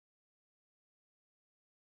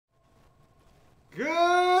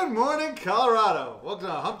Good morning, Colorado. Welcome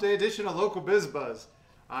to a Hump Day edition of Local Biz Buzz.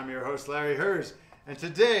 I'm your host, Larry Hers, and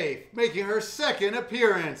today, making her second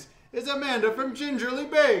appearance, is Amanda from Gingerly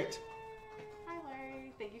Baked. Hi,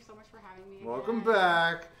 Larry. Thank you so much for having me. Welcome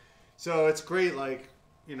back. So it's great,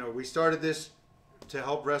 we started this to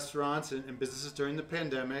help restaurants and businesses during the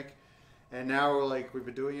pandemic, and now we've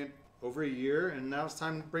been doing it over a year, and now it's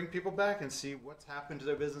time to bring people back and see what's happened to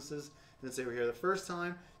their businesses since they were here the first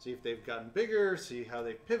time, see if they've gotten bigger, see how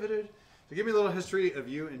they've pivoted. So give me a little history of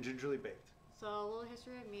you and Gingerly Baked. So a little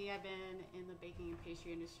history of me. I've been in the baking and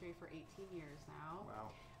pastry industry for 18 years now.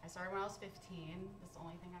 Wow. I started when I was 15. That's the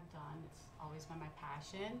only thing I've done. It's always been my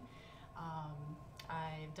passion.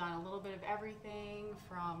 I've done a little bit of everything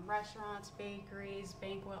from restaurants, bakeries,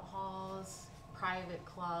 banquet halls, private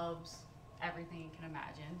clubs, everything you can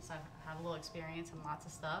imagine. So I've had a little experience in lots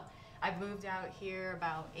of stuff. I've moved out here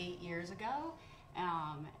about 8 years ago.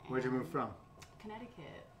 Where'd you move from?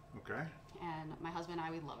 Connecticut. Okay. And my husband and I,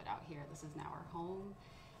 we love it out here. This is now our home.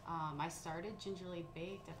 I started Gingerly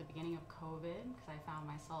Baked at the beginning of COVID because I found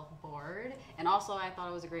myself bored. And also I thought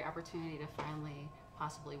it was a great opportunity to finally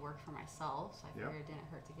possibly work for myself. So I figured it didn't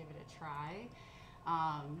hurt to give it a try.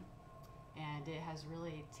 And it has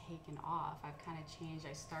really taken off. I've kind of changed.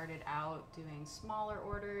 I started out doing smaller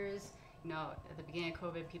orders. You know, at the beginning of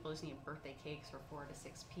COVID, people just need birthday cakes for 4 to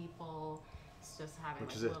 6 people. It's just having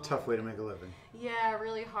Which is a tough way to make a living. Yeah,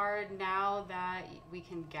 really hard. Now that we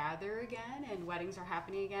can gather again and weddings are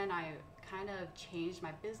happening again, I kind of changed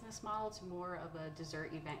my business model to more of a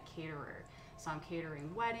dessert event caterer. So I'm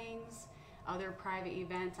catering weddings, other private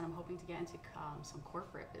events, and I'm hoping to get into some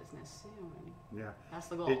corporate business soon. Yeah. That's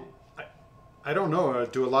the goal. I don't know.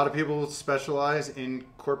 Do a lot of people specialize in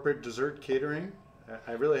corporate dessert catering?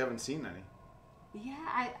 I really haven't seen any.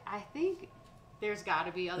 Yeah, I think there's got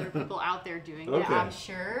to be other people out there doing it, Okay. I'm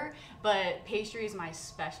sure. But pastry is my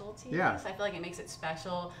specialty. Yeah. So I feel like it makes it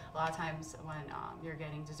special. A lot of times when you're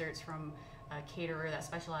getting desserts from a caterer that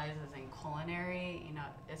specializes in culinary, you know,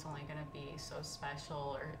 it's only going to be so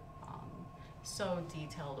special or so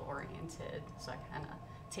detailed oriented. So I kind of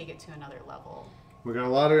take it to another level. We got a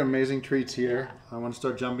lot of amazing treats here. Yeah. I want to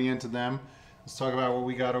start jumping into them. Let's talk about what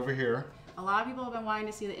we got over here. A lot of people have been wanting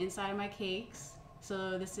to see the inside of my cakes.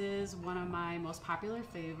 So this is one of my most popular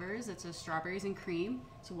flavors. It's a strawberries and cream.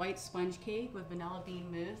 It's a white sponge cake with vanilla bean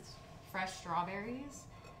mousse, fresh strawberries.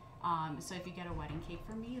 So if you get a wedding cake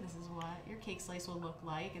from me, this is what your cake slice will look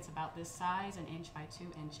like. It's about this size, 1 inch by 2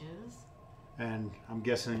 inches. And I'm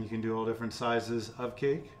guessing you can do all different sizes of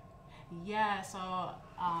cake? Yeah, so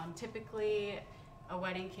typically a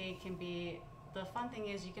wedding cake can be, the fun thing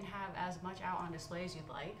is you can have as much out on display as you'd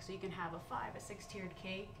like. So you can have a 5, a 6-tiered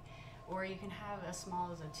cake, or you can have as small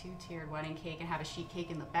as a 2-tiered wedding cake and have a sheet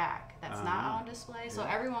cake in the back that's not out on display. So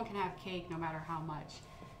everyone can have cake no matter how much,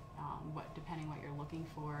 depending what you're looking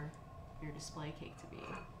for your display cake to be.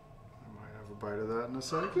 I might have a bite of that in a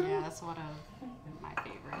second. Yeah, that's one of my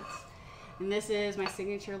favorites. And this is my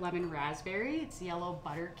signature lemon raspberry. It's yellow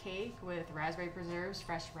butter cake with raspberry preserves,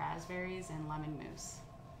 fresh raspberries, and lemon mousse.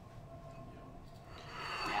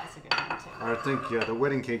 Yeah, it's a good one too. I think, the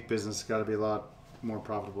wedding cake business has got to be a lot more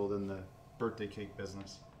profitable than the birthday cake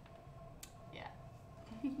business. Yeah.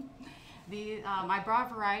 I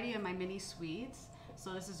brought variety of my mini sweets.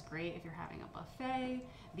 So this is great if you're having a buffet.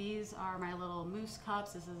 These are my little mousse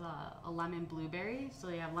cups. This is a lemon blueberry. So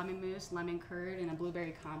you have lemon mousse, lemon curd, and a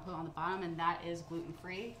blueberry compote on the bottom, and that is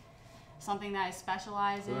gluten-free. Something that I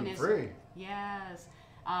specialize in is... Gluten-free? Yes.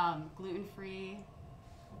 Gluten-free,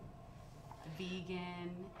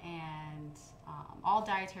 vegan, and all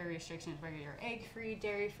dietary restrictions, whether you're egg-free,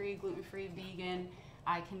 dairy-free, gluten-free, vegan.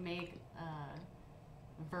 I can make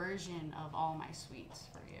a version of all my sweets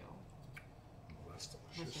for you.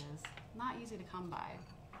 Which is not easy to come by.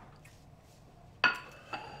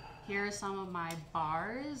 Here are some of my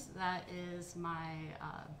bars. That is my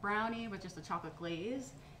brownie with just a chocolate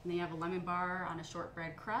glaze. And then you have a lemon bar on a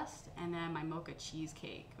shortbread crust. And then my mocha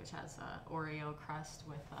cheesecake, which has a Oreo crust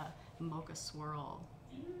with a mocha swirl.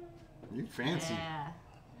 You fancy. Yeah.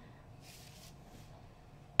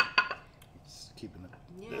 Just keeping it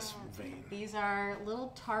this vein. These are little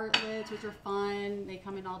tartlets, which are fun. They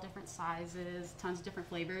come in all different sizes, tons of different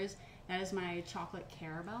flavors. That is my chocolate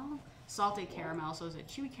caramel, salted caramel. So it's a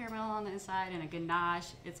chewy caramel on the inside and a ganache.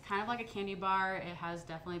 It's kind of like a candy bar. It has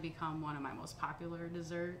definitely become one of my most popular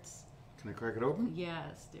desserts. Can I crack it open?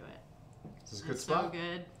 Yes, do it. This is a good It's spot. so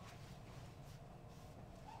good.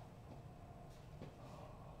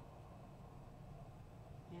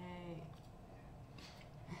 Yay.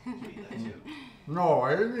 No,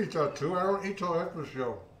 I didn't eat that too. I don't eat till after the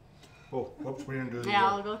show. Oh, oops, we didn't do the. Yeah,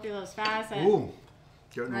 I'll go through those fast. And, Ooh,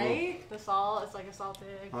 getting right? The salt, it's like a salted.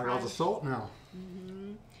 I got the salt now.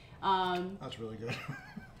 Mm-hmm. That's really good.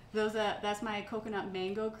 That's my coconut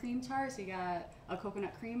mango cream tart. So you got a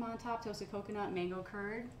coconut cream on top, toasted coconut, mango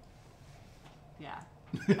curd. Yeah,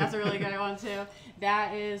 that's a really good one too.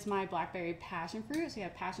 That is my blackberry passion fruit. So you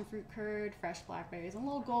have passion fruit curd, fresh blackberries, and a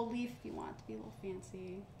little gold leaf if you want to be a little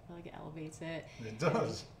fancy. I feel like it elevates it. It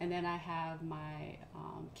does. And then I have my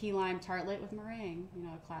key lime tartlet with meringue. You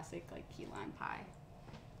know, a classic like key lime pie.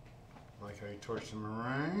 Like how you torch the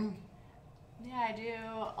meringue. Yeah, I do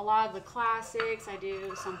a lot of the classics. I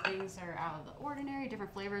do some things that are out of the ordinary,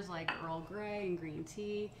 different flavors like Earl Grey and green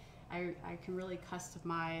tea. I can really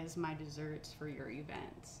customize my desserts for your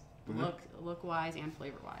events, look wise and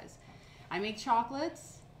flavor wise. I make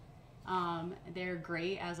chocolates. They're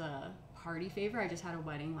great as a party favor. I just had a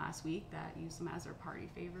wedding last week that used them as their party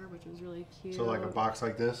favor, which was really cute. So like a box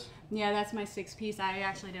like this? Yeah, that's my 6-piece. I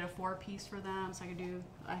actually did a 4-piece for them, so I could do,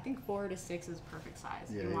 I think 4 to 6 is perfect size.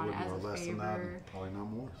 Yeah, if you want it as a less favor. than that, and probably not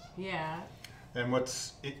more. Yeah. And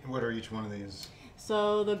what are each one of these?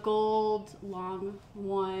 So the gold long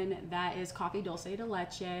one, that is coffee dulce de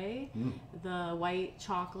leche. The white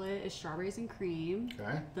chocolate is strawberries and cream.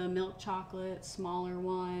 Okay. The milk chocolate, smaller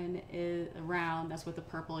one, is round. That's with the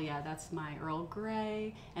purple. Yeah, that's my Earl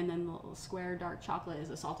Grey. And then the little square dark chocolate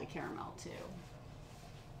is a salted caramel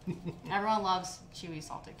too. Everyone loves chewy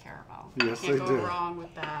salted caramel. Yes, Can't they go do. wrong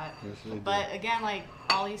with that. Yes, they do. But again, like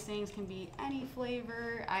all these things can be any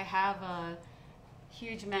flavor. I have a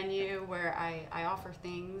huge menu where I offer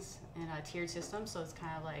things in a tiered system, so it's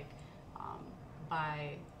kind of like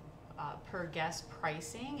by per guest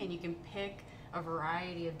pricing, and you can pick a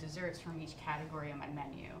variety of desserts from each category on my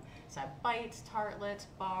menu. So I have bites, tartlets,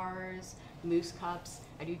 bars, mousse cups.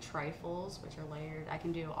 I do trifles, which are layered. I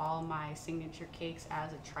can do all my signature cakes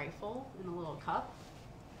as a trifle in a little cup.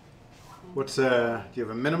 What's do you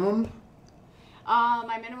have a minimum?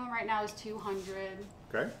 My minimum right now is 200.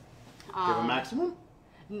 Okay. Do you have a maximum?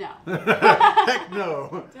 No. Heck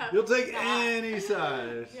no. You'll take Not. any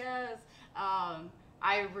size. Yes.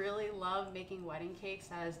 I really love making wedding cakes.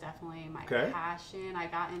 That is definitely my passion. I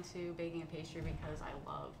got into baking and pastry because I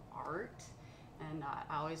love art, and I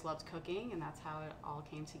always loved cooking, and that's how it all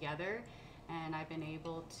came together. And I've been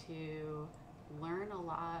able to learn a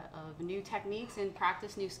lot of new techniques and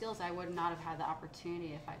practice new skills I would not have had the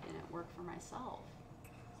opportunity if I didn't work for myself.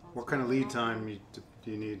 So What kind of lead time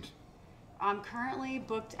do you need? I'm currently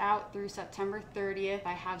booked out through September 30th.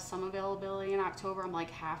 I have some availability in October. I'm like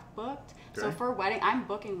half booked. Okay. So for wedding, I'm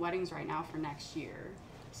booking weddings right now for next year.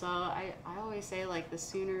 So I always say like the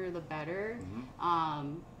sooner the better.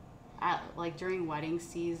 Like during wedding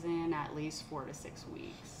season, at least 4 to 6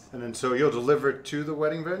 weeks. And then so you'll deliver to the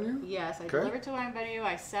wedding venue? Yes, I deliver to wedding venue.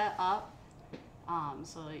 I set up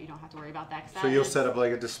so that you don't have to worry about that. So you'll set up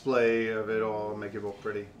like a display of it all, make it look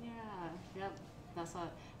pretty. Yeah, yep.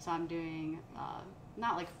 So I'm doing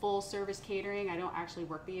not like full service catering. I don't actually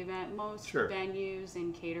work the event. Most venues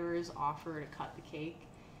and caterers offer to cut the cake.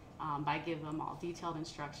 But I give them all detailed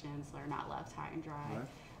instructions. They're not left high and dry. Right.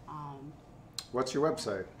 What's your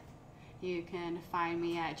website? You can find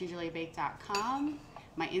me at gingerlybaked.com.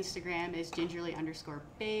 My Instagram is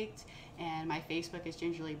gingerly_baked, and my Facebook is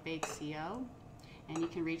gingerlybakedco. And you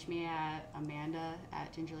can reach me at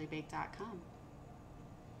amanda@gingerlybaked.com.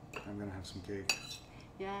 I'm gonna have some cake.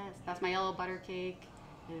 Yes, that's my yellow butter cake.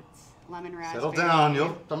 It's lemon raspberry. Settle down.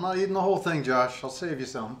 I'm not eating the whole thing, Josh. I'll save you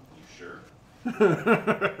some. Sure.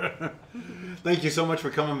 Thank you so much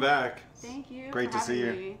for coming back. Thank you. Great for to see you.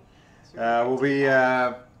 having me. It's really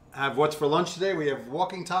Have what's for lunch today? We have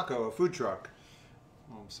walking taco, a food truck.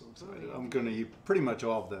 Oh, I'm so excited. I'm going to eat pretty much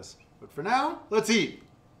all of this. But for now, let's eat.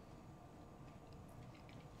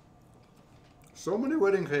 So many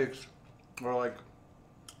wedding cakes are like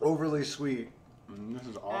overly sweet. This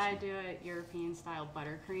is awesome. I do a European style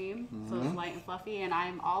buttercream, so it's light and fluffy, and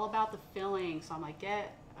I'm all about the filling. So I'm like,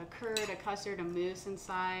 get a curd, a custard, a mousse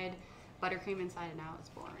inside, buttercream inside, and now it's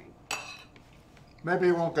boring. Maybe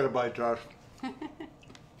you won't get a bite, Josh.